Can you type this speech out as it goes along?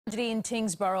Tragedy in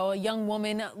Tyngsboro, a young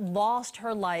woman lost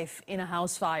her life in a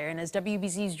house fire. And as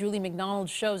WBZ's Juli McDonald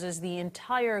shows us, the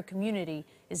entire community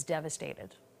is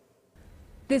devastated.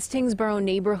 This Tyngsboro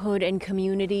neighborhood and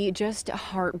community just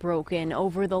heartbroken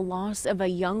over the loss of a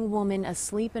young woman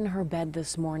asleep in her bed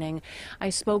this morning. I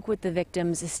spoke with the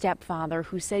victim's stepfather,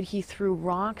 who said he threw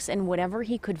rocks and whatever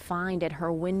he could find at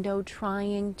her window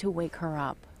trying to wake her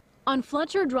up. On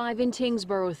Fletcher Drive in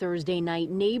Tyngsboro Thursday night,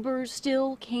 neighbors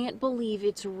still can't believe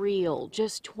it's real.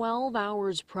 Just 12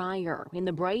 hours prior, in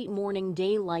the bright morning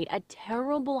daylight, a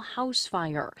terrible house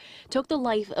fire took the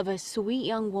life of a sweet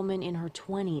young woman in her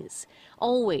 20s.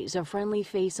 Always a friendly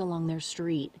face along their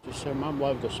street. She said Mom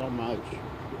loved her so much.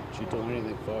 She'd do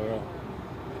anything for her.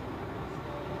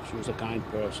 She was a kind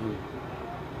person.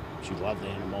 She loved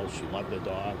animals. She loved the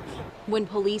dogs. When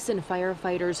police and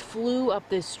firefighters flew up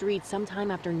the street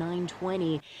sometime after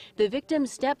 9:20, the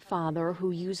victim's stepfather, who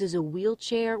uses a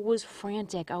wheelchair, was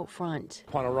frantic out front.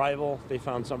 Upon arrival, they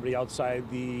found somebody outside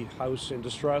the house in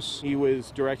distress. He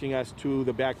was directing us to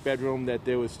the back bedroom that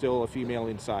there was still a female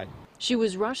inside. She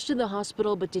was rushed to the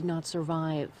hospital but did not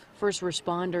survive. First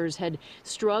responders had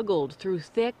struggled through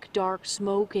thick, dark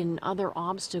smoke and other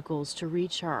obstacles to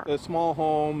reach her. A small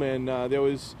home, and there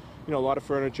was, a lot of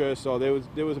furniture, so there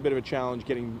was a bit of a challenge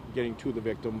getting to the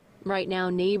victim. Right now,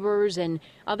 neighbors and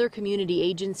other community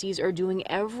agencies are doing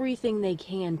everything they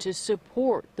can to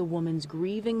support the woman's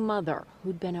grieving mother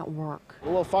who'd been at work.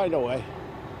 We'll find a way.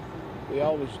 We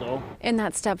always do. And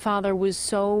that stepfather was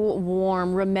so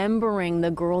warm, remembering the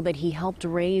girl that he helped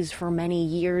raise for many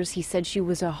years. He said she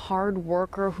was a hard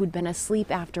worker who'd been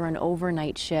asleep after an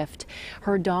overnight shift.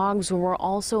 Her dogs were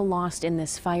also lost in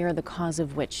this fire, the cause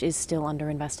of which is still under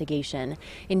investigation.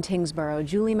 In Tyngsboro,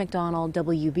 Juli McDonald,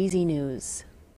 WBZ News.